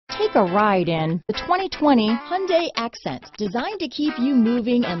Take a ride in the 2020 Hyundai Accent. Designed to keep you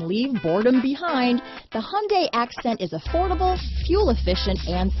moving and leave boredom behind, the Hyundai Accent is affordable, fuel efficient,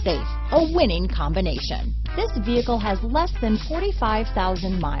 and safe. A winning combination. This vehicle has less than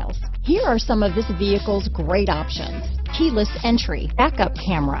 45,000 miles. Here are some of this vehicle's great options: keyless entry, backup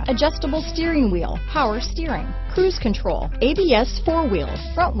camera, adjustable steering wheel, power steering, cruise control, ABS four-wheel,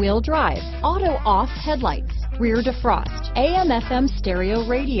 front-wheel drive, auto-off headlights, rear defrost, AM/FM stereo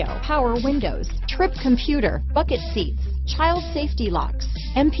radio, power windows, trip computer, bucket seats, child safety locks,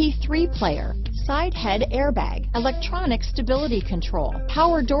 MP3 player, side head airbag, electronic stability control,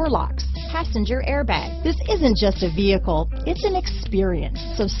 power door locks, passenger airbag. This isn't just a vehicle, it's an experience.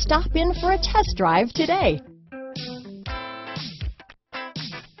 So stop in for a test drive today.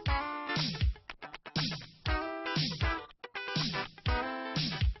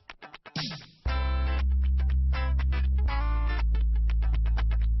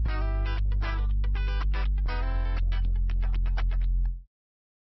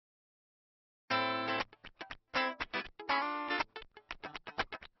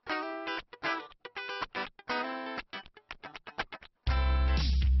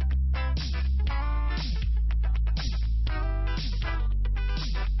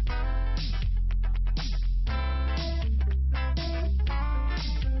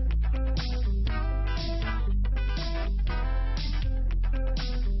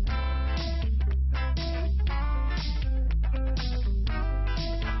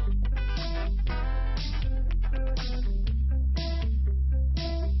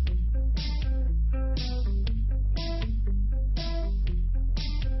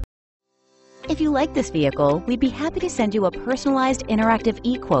 If you like this vehicle, we'd be happy to send you a personalized interactive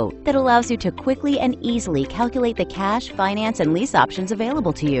e-quote that allows you to quickly and easily calculate the cash, finance, and lease options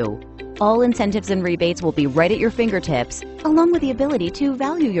available to you. All incentives and rebates will be right at your fingertips, along with the ability to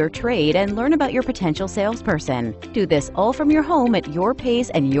value your trade and learn about your potential salesperson. Do this all from your home at your pace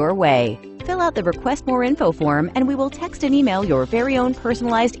and your way. Fill out the Request More Info form and we will text and email your very own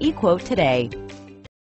personalized e-quote today.